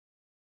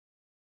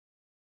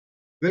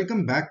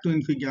Welcome back to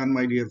Infigyan,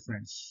 my dear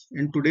friends.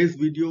 In today's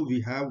video, we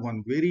have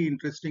one very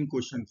interesting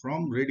question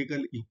from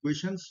radical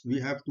equations. We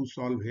have to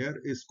solve here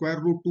is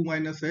square root 2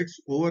 minus x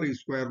over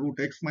square root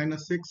x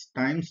minus 6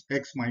 times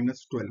x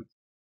minus 12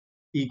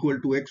 equal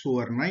to x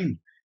over 9.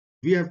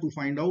 We have to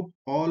find out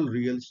all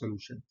real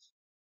solutions.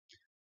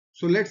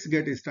 So let's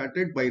get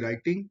started by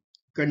writing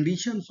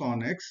conditions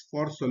on x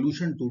for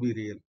solution to be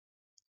real.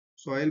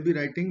 So I'll be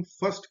writing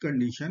first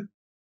condition,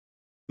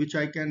 which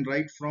I can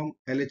write from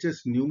LHS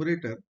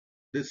numerator.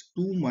 This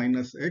 2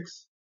 minus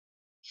x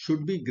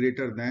should be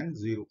greater than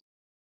 0.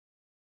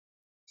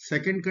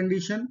 Second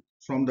condition,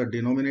 from the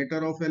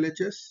denominator of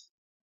LHS,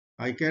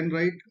 I can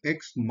write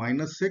x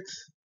minus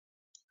 6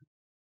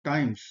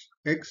 times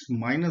x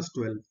minus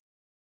 12.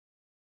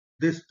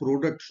 This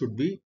product should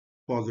be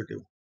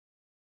positive,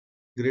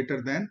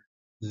 greater than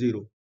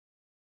 0.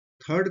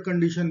 Third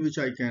condition which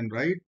I can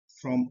write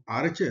from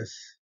RHS,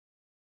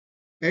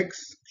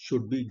 x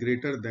should be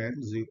greater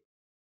than 0.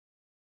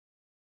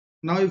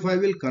 Now if I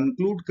will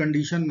conclude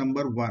condition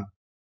number 1,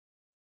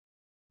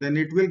 then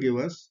it will give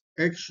us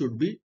x should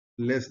be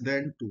less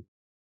than 2.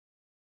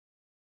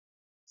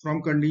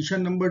 From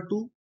condition number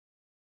 2,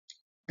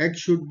 x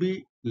should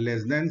be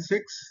less than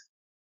 6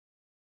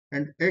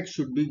 and x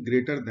should be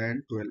greater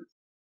than 12.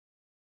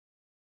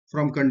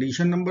 From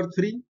condition number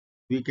 3,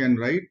 we can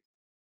write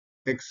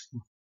x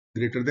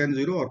greater than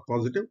 0 or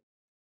positive.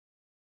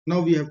 Now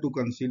we have to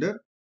consider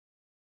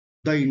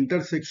the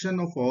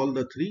intersection of all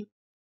the three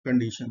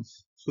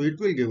conditions. So it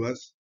will give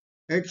us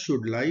x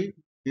should lie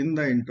in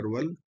the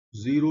interval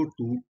 0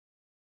 to.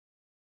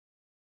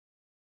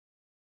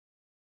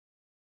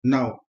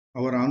 Now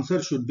our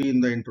answer should be in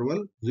the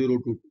interval 0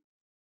 to 2.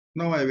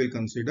 Now I will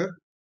consider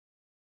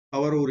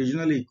our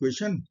original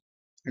equation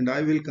and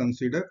I will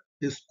consider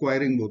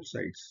squaring both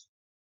sides.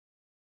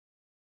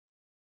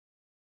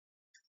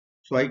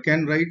 So I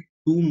can write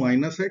 2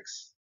 minus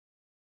x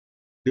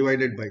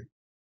divided by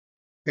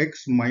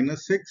x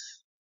minus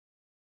 6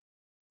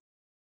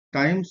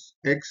 times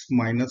x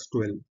minus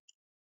 12.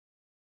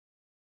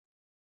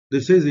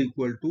 This is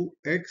equal to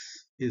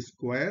x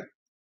square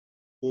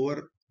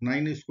over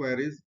 9 square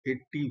is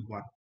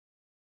 81.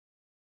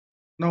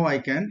 Now I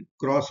can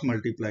cross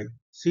multiply.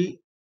 See,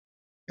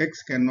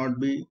 x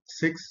cannot be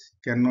 6,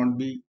 cannot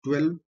be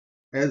 12,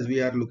 as we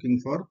are looking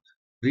for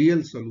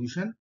real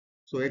solution.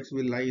 So x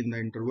will lie in the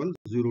interval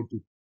 0 to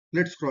 2.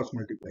 Let's cross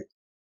multiply.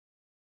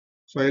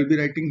 So I will be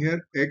writing here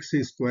x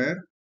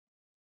square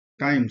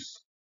times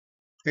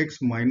x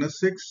minus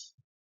 6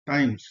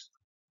 times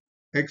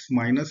x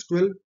minus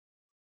 12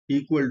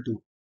 equal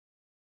to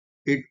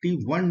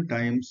 81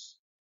 times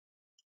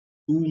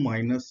 2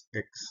 minus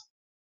x.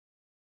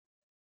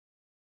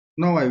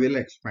 Now I will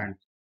expand.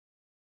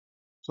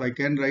 So I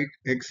can write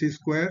x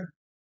square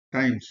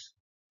times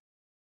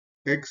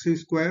x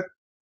square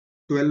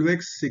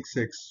 12x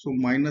 6x. So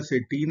minus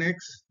 18x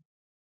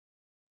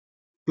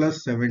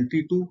plus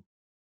 72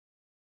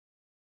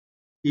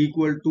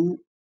 equal to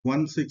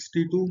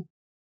 162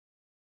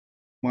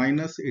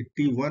 minus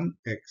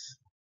 81x.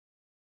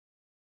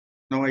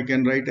 Now I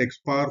can write x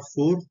power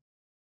 4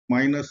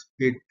 minus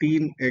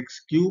 18x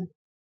cube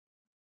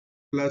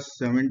plus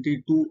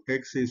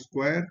 72x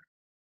square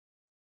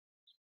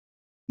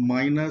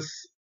minus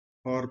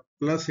or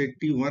plus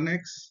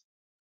 81x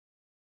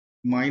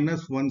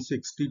minus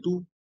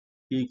 162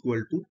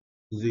 equal to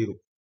 0.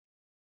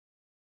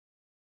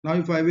 Now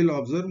if I will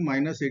observe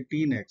minus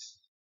 18x,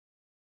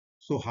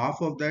 so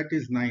half of that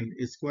is 9,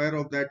 square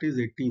of that is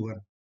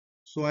 81.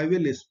 So I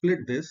will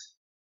split this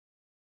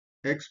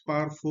x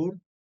power 4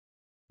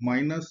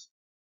 minus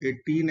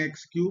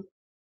 18x cube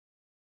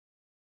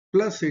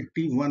plus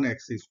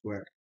 81x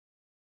square.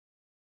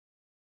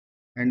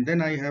 And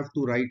then I have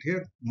to write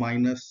here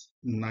minus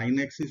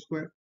 9x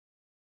square.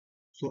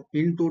 So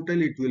in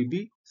total it will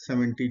be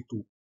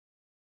 72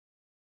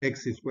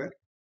 x square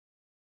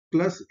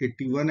plus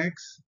 81x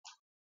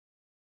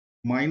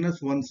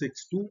minus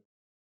 162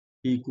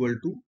 equal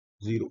to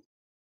 0.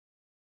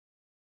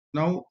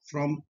 Now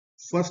from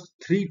first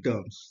three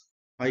terms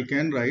I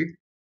can write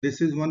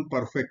this is one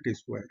perfect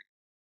square,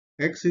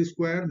 x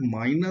square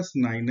minus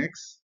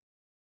 9x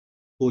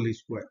whole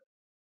square.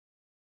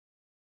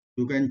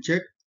 You can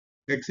check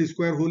x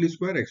square whole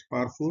square, x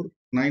power 4,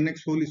 9x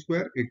whole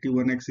square,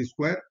 81x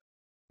square,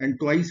 and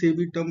twice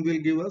AB term will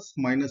give us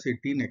minus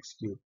 18x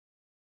cube.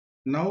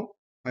 Now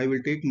I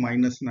will take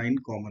minus 9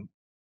 common.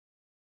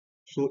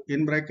 So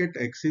in bracket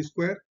x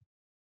square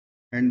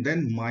and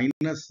then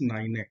minus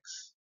 9x,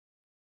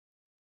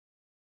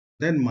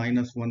 then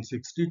minus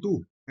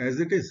 162 as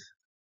it is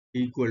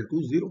equal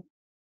to 0.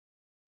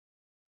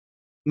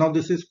 Now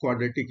this is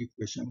quadratic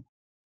equation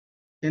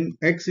in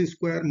x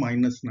square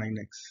minus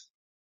 9x.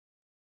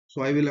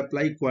 So I will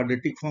apply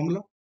quadratic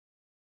formula.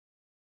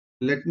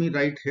 Let me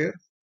write here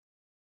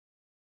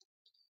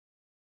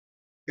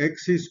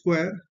x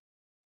square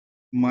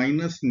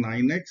minus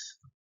 9x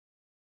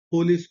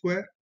whole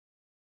square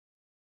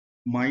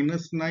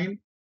minus 9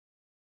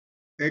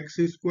 x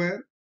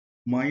square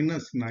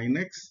minus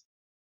 9x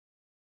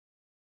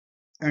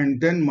and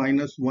then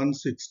minus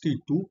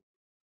 162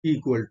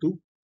 equal to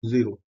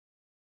 0.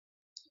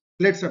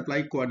 Let's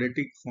apply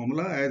quadratic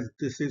formula, as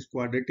this is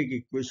quadratic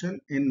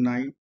equation in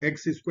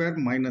 9x square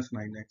minus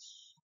 9x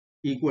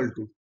equal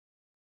to,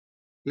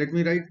 let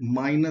me write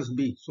minus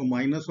b, so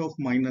minus of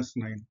minus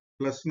 9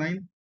 plus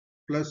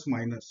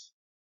minus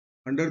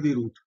under the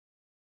root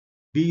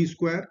b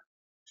square,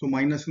 so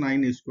minus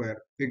 9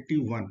 square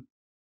 81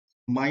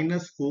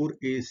 minus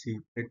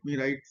 4ac, let me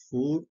write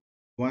 4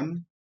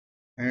 1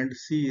 and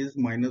c is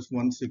minus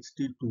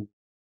 162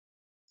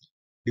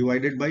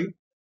 divided by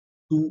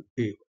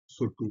 2a,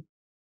 so 2.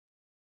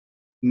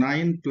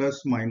 9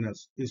 plus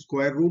minus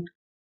square root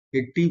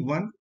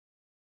 81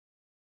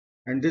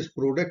 and this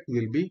product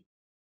will be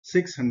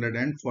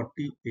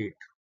 648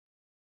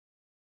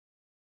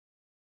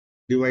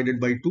 divided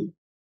by 2.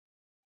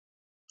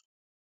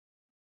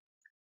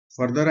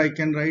 Further I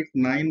can write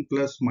 9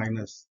 plus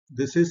minus,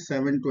 this is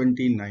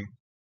 729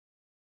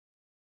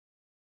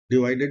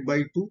 divided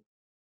by 2.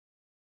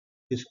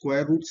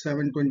 Square root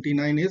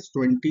 729 is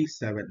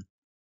 27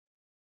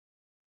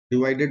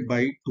 divided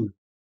by 2.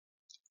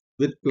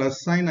 With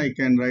plus sign I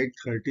can write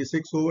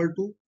 36 over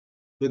 2.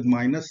 With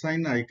minus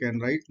sign I can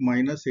write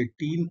minus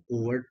 18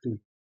 over 2.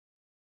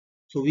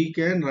 So we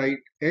can write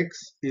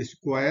x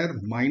square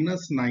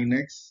minus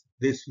 9x.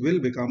 This will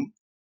become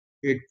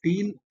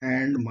 18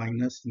 and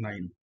minus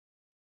 9.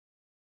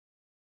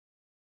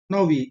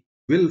 Now we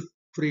will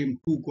frame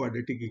two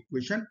quadratic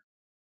equation,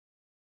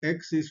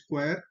 x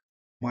square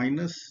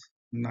minus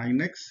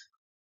 9x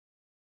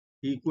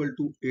equal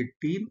to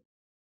 18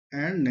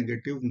 and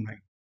negative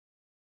 9.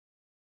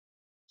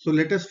 So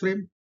let us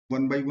frame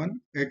one by one.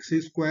 X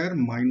square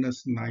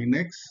minus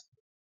 9x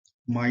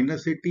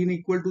minus 18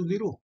 equal to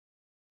 0.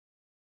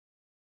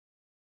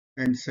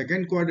 And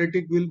second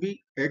quadratic will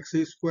be x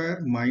square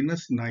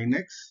minus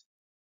 9x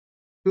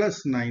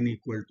plus 9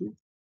 equal to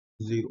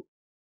 0.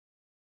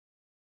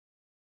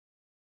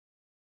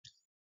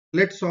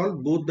 Let's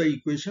solve both the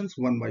equations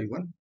one by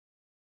one.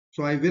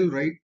 So I will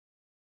write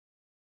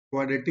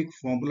quadratic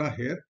formula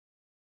here.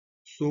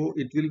 So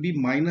it will be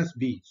minus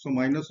b. So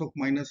minus of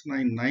minus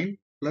 9, 9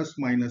 plus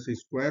minus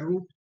square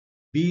root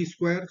b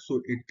square.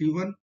 So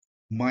 81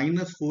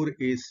 minus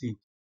 4ac.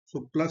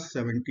 So plus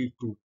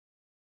 72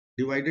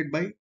 divided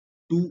by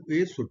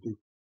 2a. So 2.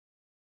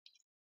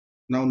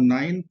 Now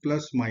 9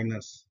 plus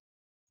minus.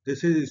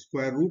 This is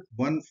square root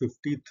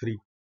 153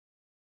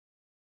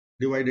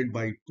 divided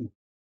by 2.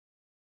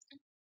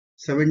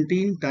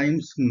 17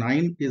 times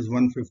 9 is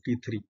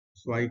 153.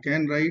 So I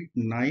can write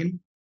 9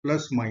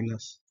 plus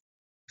minus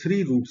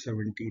 3 root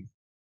 17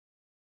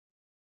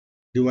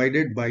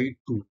 divided by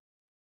 2.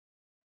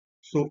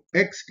 So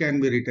x can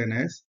be written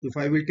as, if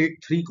I will take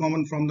 3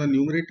 common from the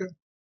numerator,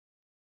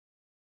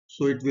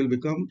 so it will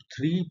become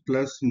 3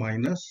 plus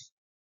minus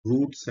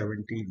root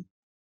 17.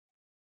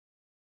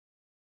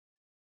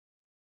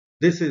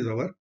 This is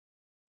our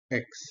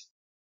x.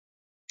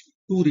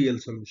 Two real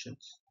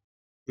solutions.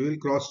 We will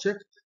cross check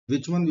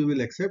which one we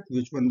will accept,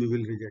 which one we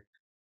will reject.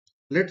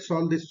 Let's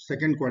solve this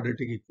second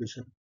quadratic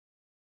equation.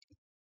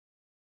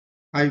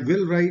 I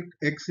will write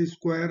x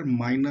square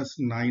minus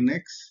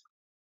 9x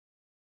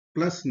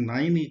plus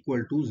 9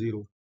 equal to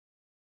 0.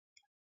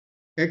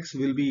 X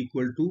will be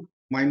equal to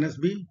minus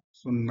b.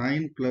 So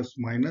 9 plus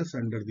minus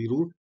under the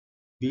root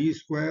b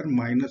square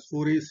minus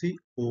 4ac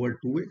over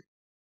 2a.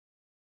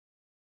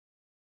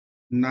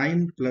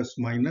 9 plus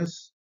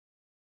minus,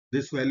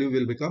 this value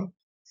will become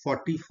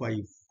 45,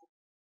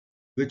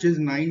 which is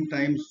 9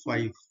 times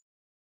 5.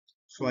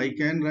 So I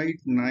can write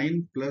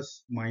 9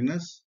 plus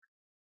minus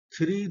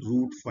 3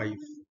 root 5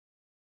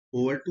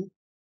 over 2.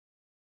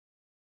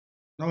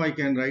 Now I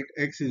can write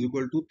x is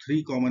equal to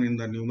 3 common in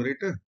the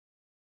numerator.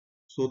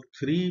 So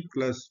 3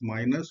 plus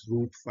minus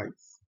root 5.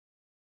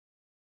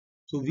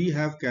 So we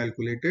have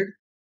calculated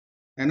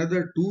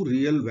another two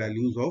real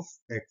values of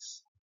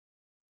x.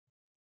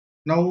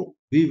 Now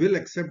we will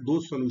accept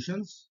those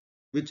solutions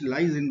which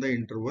lies in the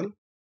interval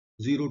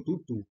 0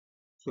 to 2.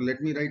 So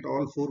let me write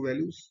all four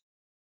values.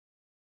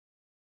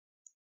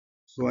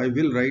 So I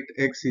will write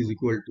x is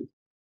equal to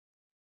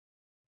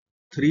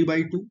 3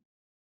 by 2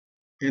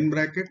 in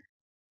bracket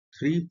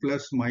 3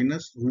 plus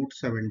minus root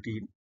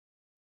 17.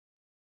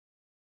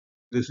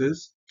 This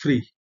is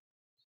 3.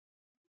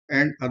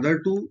 And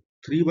other two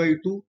 3 by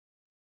 2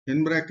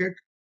 in bracket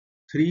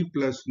 3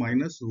 plus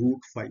minus root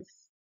 5.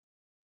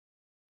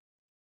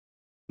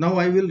 Now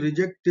I will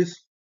reject this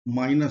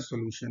minus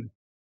solution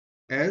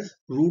as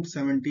root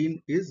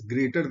 17 is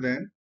greater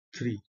than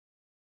 3.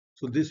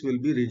 So this will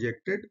be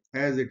rejected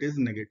as it is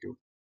negative.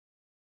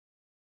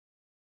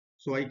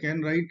 So I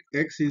can write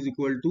x is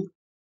equal to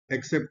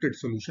accepted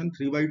solution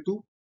 3 by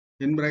 2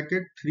 in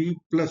bracket 3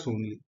 plus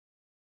only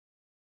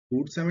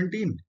root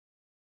 17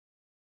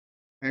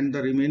 and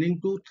the remaining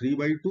two 3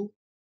 by 2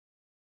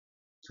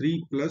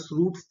 3 plus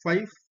root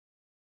 5,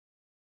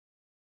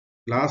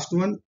 last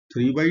one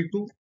 3 by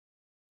 2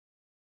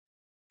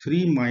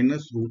 3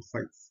 minus root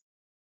 5.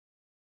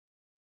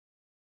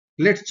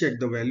 Let's check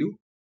the value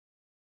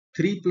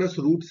 3 plus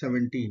root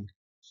 17.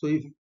 So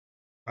if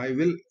I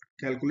will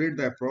calculate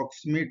the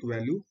approximate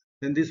value,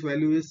 then this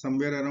value is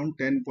somewhere around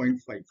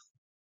 10.5.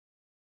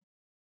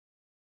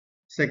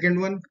 Second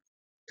one,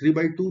 3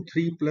 by 2,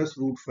 3 plus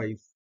root 5.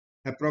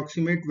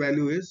 Approximate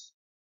value is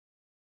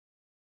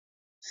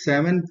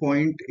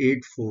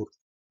 7.84.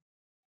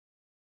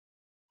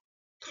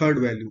 Third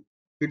value,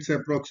 its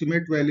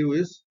approximate value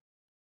is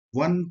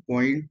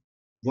 1.15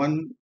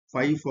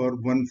 or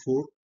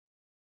 14.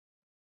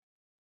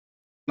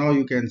 Now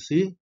you can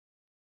see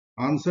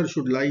answer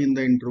should lie in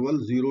the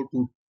interval 0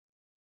 to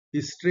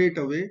 2. Straight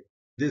away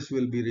this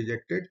will be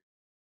rejected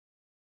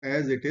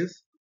as it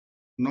is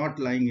not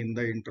lying in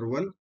the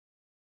interval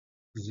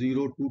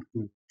 0 to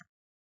 2.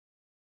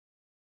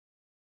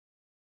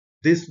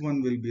 This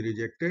one will be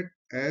rejected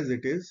as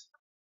it is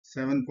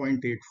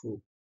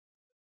 7.84.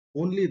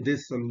 Only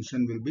this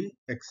solution will be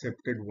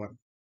accepted one.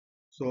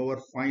 So our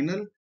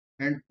final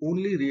and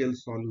only real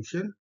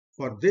solution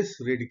for this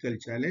radical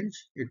challenge,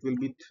 it will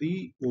be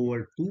 3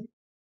 over 2,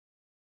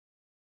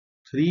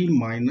 3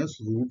 minus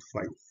root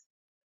 5.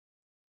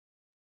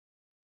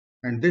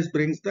 And this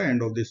brings the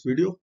end of this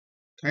video.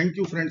 Thank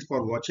you friends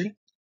for watching.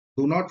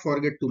 Do not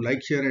forget to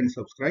like, share and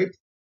subscribe.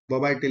 Bye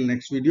bye till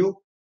next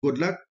video. Good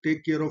luck.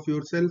 Take care of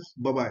yourself.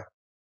 Bye bye.